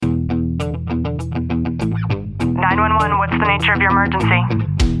What's the nature of your emergency?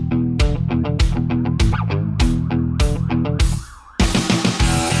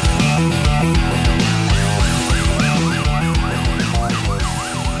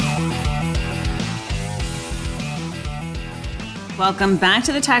 Welcome back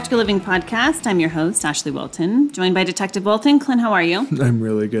to the Tactical Living Podcast. I'm your host, Ashley Wilton, joined by Detective Wilton. Clint, how are you? I'm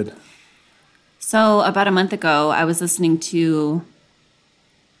really good. So about a month ago, I was listening to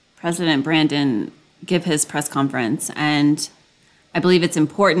President Brandon give his press conference, and I believe it's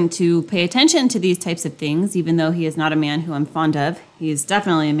important to pay attention to these types of things, even though he is not a man who I'm fond of. He's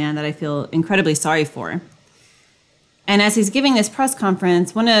definitely a man that I feel incredibly sorry for. And as he's giving this press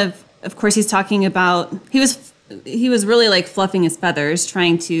conference, of course, he's talking about, he was really like fluffing his feathers,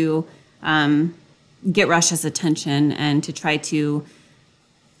 trying to get Russia's attention and to try to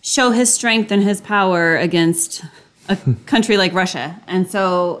show his strength and his power against a country like Russia. And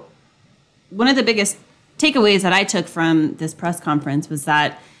so one of the biggest takeaways that I took from this press conference was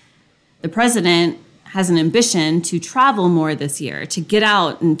that the president has an ambition to travel more this year, to get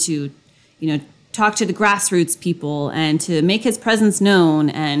out and to, talk to the grassroots people and to make his presence known.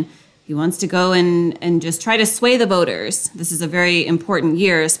 And he wants to go and just try to sway the voters. This is a very important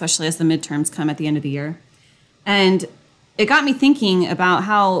year, especially as the midterms come at the end of the year. And it got me thinking about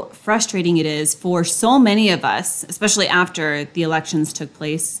how frustrating it is for so many of us, especially after the elections took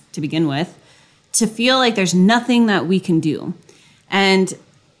place to begin with, to feel like there's nothing that we can do. And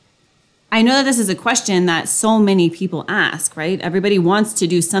I know that this is a question that so many people ask, right? Everybody wants to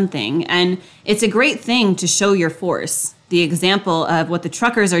do something, and it's a great thing to show your force. The example of what the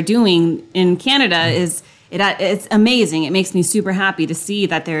truckers are doing in Canada it's amazing. It makes me super happy to see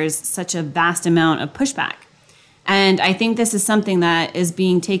that there's such a vast amount of pushback. And I think this is something that is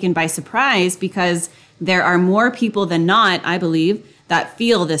being taken by surprise because there are more people than not, I believe, that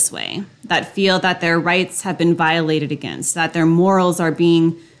feel this way, that feel that their rights have been violated against, that their morals are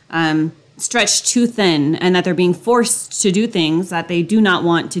being stretched too thin, and that they're being forced to do things that they do not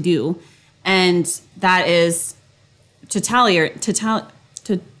want to do. And that is the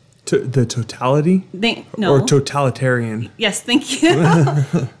totality? No. Or totalitarian? Yes, thank you.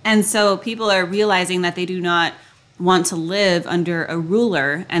 And so people are realizing that they do not want to live under a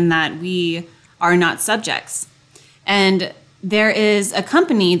ruler and that we are not subjects. And there is a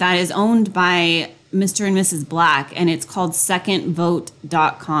company that is owned by Mr. and Mrs. Black, and it's called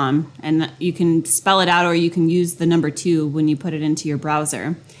secondvote.com. And you can spell it out, or you can use the number 2 when you put it into your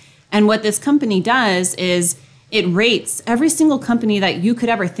browser. And what this company does is it rates every single company that you could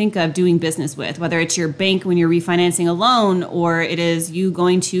ever think of doing business with, whether it's your bank when you're refinancing a loan, or it is you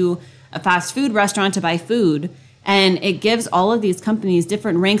going to a fast food restaurant to buy food. And it gives all of these companies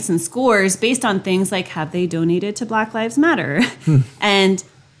different ranks and scores based on things like, have they donated to Black Lives Matter? And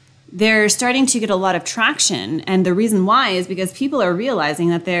they're starting to get a lot of traction. And the reason why is because people are realizing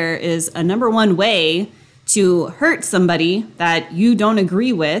that there is a number one way to hurt somebody that you don't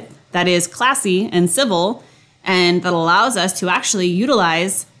agree with, that is classy and civil, and that allows us to actually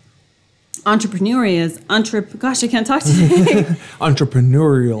utilize entrepreneurial. Gosh, I can't talk today.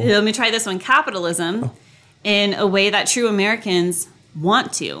 Entrepreneurial. Let me try this one. Capitalism in a way that true Americans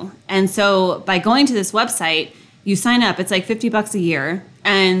want to. And so by going to this website, you sign up. It's like $50 a year,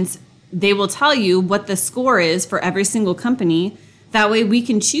 and they will tell you what the score is for every single company. That way we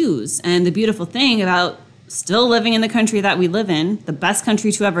can choose. And the beautiful thing about still living in the country that we live in, the best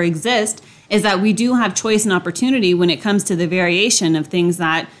country to ever exist, is that we do have choice and opportunity when it comes to the variation of things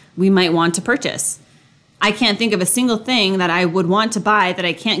that we might want to purchase. I can't think of a single thing that I would want to buy that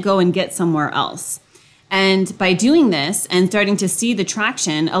I can't go and get somewhere else. And by doing this and starting to see the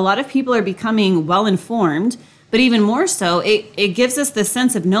traction, a lot of people are becoming well-informed, but even more so, it gives us the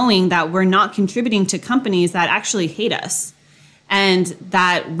sense of knowing that we're not contributing to companies that actually hate us and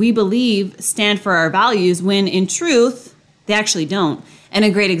that we believe stand for our values when in truth, they actually don't. And a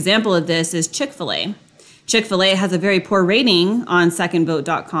great example of this is Chick-fil-A. Chick-fil-A has a very poor rating on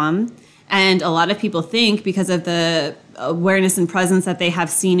secondvote.com. And a lot of people think because of the awareness and presence that they have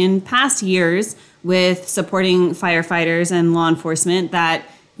seen in past years with supporting firefighters and law enforcement that,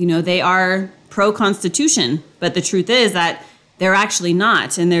 they are pro-Constitution. But the truth is that they're actually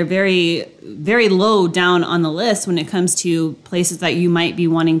not. And they're very, very low down on the list when it comes to places that you might be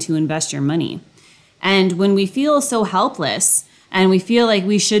wanting to invest your money. And when we feel so helpless and we feel like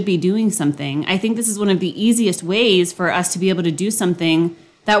we should be doing something, I think this is one of the easiest ways for us to be able to do something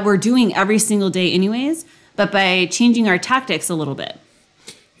that we're doing every single day anyways, but by changing our tactics a little bit.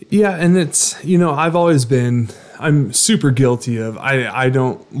 Yeah, and it's, I'm super guilty of, I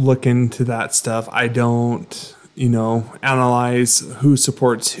don't look into that stuff. I don't, analyze who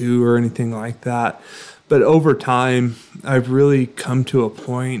supports who or anything like that. But over time, I've really come to a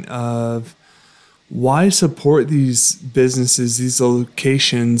point of why support these businesses, these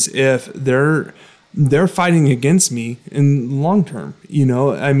locations, if they're fighting against me in the long term?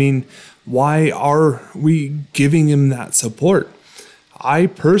 I mean, why are we giving them that support? I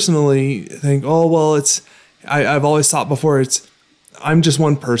personally think, I've always thought before, I'm just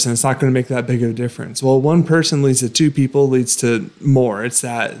one person. It's not going to make that big of a difference. Well, one person leads to two people, leads to more. It's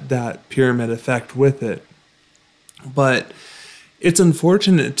that pyramid effect with it. But it's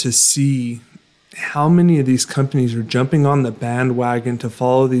unfortunate to see how many of these companies are jumping on the bandwagon to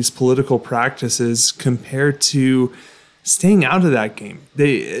follow these political practices compared to staying out of that game.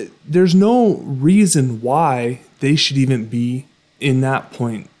 There's no reason why they should even be in that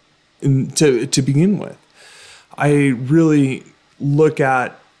point to begin with. I really look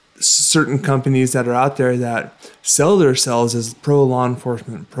at certain companies that are out there that sell themselves as pro law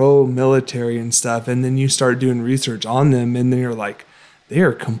enforcement, pro military and stuff, and then you start doing research on them and then you're like, they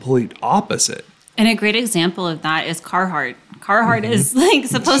are complete opposite. And a great example of that is Carhartt. Carhartt is like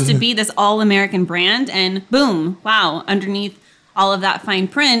supposed to be this all-American brand, and boom, wow, underneath all of that fine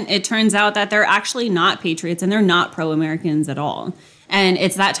print, it turns out that they're actually not patriots and they're not pro-Americans at all. And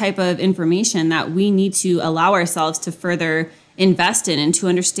it's that type of information that we need to allow ourselves to further invest in and to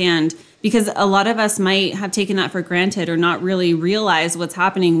understand, because a lot of us might have taken that for granted or not really realize what's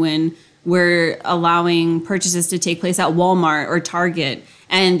happening when we're allowing purchases to take place at Walmart or Target.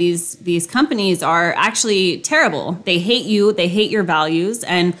 And these companies are actually terrible. They hate you. They hate your values.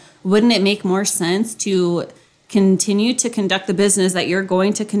 And wouldn't it make more sense to continue to conduct the business that you're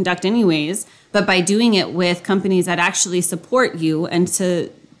going to conduct anyways, but by doing it with companies that actually support you, and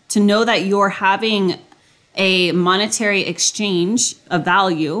to know that you're having a monetary exchange of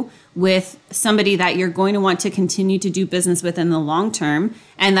value with somebody that you're going to want to continue to do business with in the long term,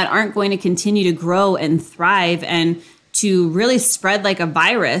 and that aren't going to continue to grow and thrive and to really spread like a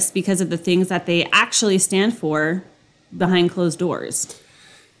virus because of the things that they actually stand for behind closed doors.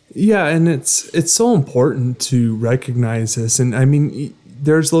 Yeah, and it's so important to recognize this. And I mean,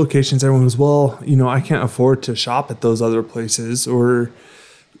 there's locations everyone goes, well, I can't afford to shop at those other places, or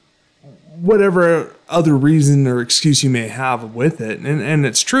whatever other reason or excuse you may have with it. And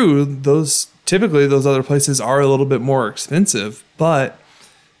it's true, typically those other places are a little bit more expensive, but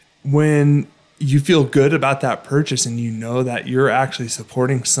when you feel good about that purchase and you know that you're actually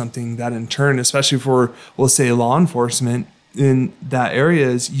supporting something that in turn, especially for, we'll say, law enforcement in that area,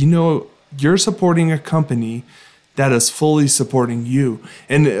 is, you're supporting a company that is fully supporting you.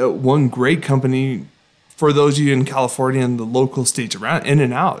 And one great company, for those of you in California and the local states around,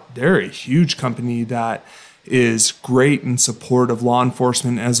 In-N-Out, they're a huge company that is great in support of law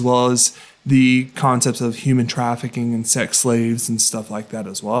enforcement, as well as the concepts of human trafficking and sex slaves and stuff like that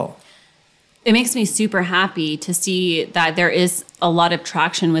as well. It makes me super happy to see that there is a lot of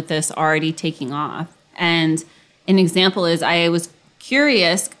traction with this already taking off. And an example is, I was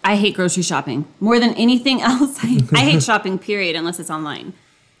curious. I hate grocery shopping more than anything else. I hate shopping, period, unless it's online.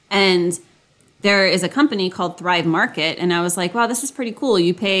 And there is a company called Thrive Market, and I was like, wow, this is pretty cool.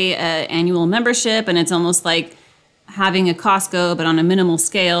 You pay an annual membership, and it's almost like having a Costco, but on a minimal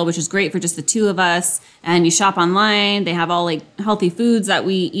scale, which is great for just the two of us. And you shop online. They have all like healthy foods that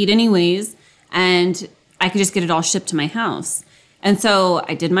we eat anyways, and I could just get it all shipped to my house. And so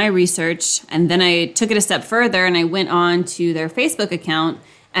I did my research, and then I took it a step further, and I went on to their Facebook account,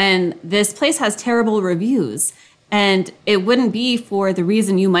 and this place has terrible reviews. And it wouldn't be for the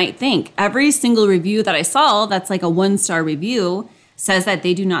reason you might think. Every single review that I saw that's like a 1-star review says that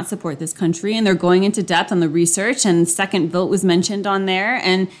they do not support this country, and they're going into depth on the research, and Second Vote was mentioned on there.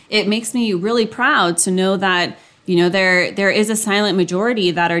 And it makes me really proud to know that, there is a silent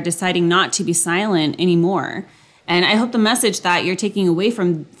majority that are deciding not to be silent anymore. And I hope the message that you're taking away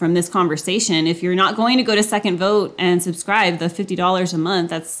from this conversation, if you're not going to go to Second Vote and subscribe, the $50 a month,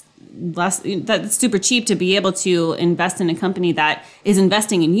 that's super cheap to be able to invest in a company that is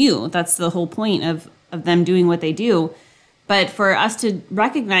investing in you. That's the whole point of them doing what they do. But for us to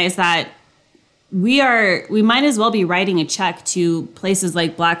recognize that we might as well be writing a check to places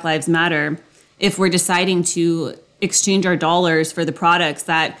like Black Lives Matter if we're deciding to exchange our dollars for the products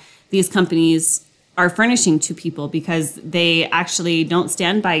that these companies are furnishing to people, because they actually don't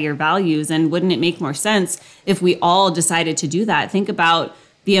stand by your values. And wouldn't it make more sense if we all decided to do that? Think about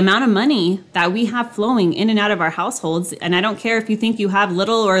the amount of money that we have flowing in and out of our households. And I don't care if you think you have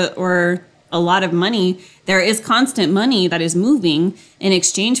little or a lot of money, there is constant money that is moving in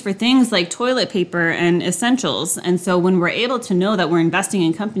exchange for things like toilet paper and essentials. And so when we're able to know that we're investing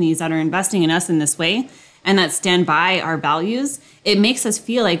in companies that are investing in us in this way, and that stand by our values, it makes us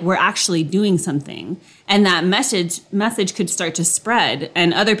feel like we're actually doing something. And that message could start to spread,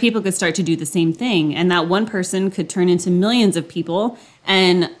 and other people could start to do the same thing. And that one person could turn into millions of people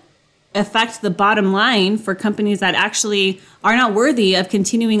and affect the bottom line for companies that actually are not worthy of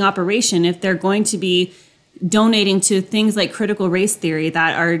continuing operation if they're going to be donating to things like critical race theory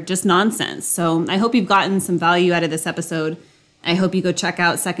that are just nonsense. So I hope you've gotten some value out of this episode. I hope you go check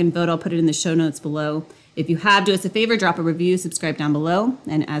out Second Vote. I'll put it in the show notes below. If you have, do us a favor, drop a review, subscribe down below.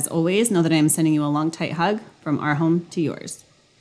 And as always, know that I am sending you a long, tight hug from our home to yours.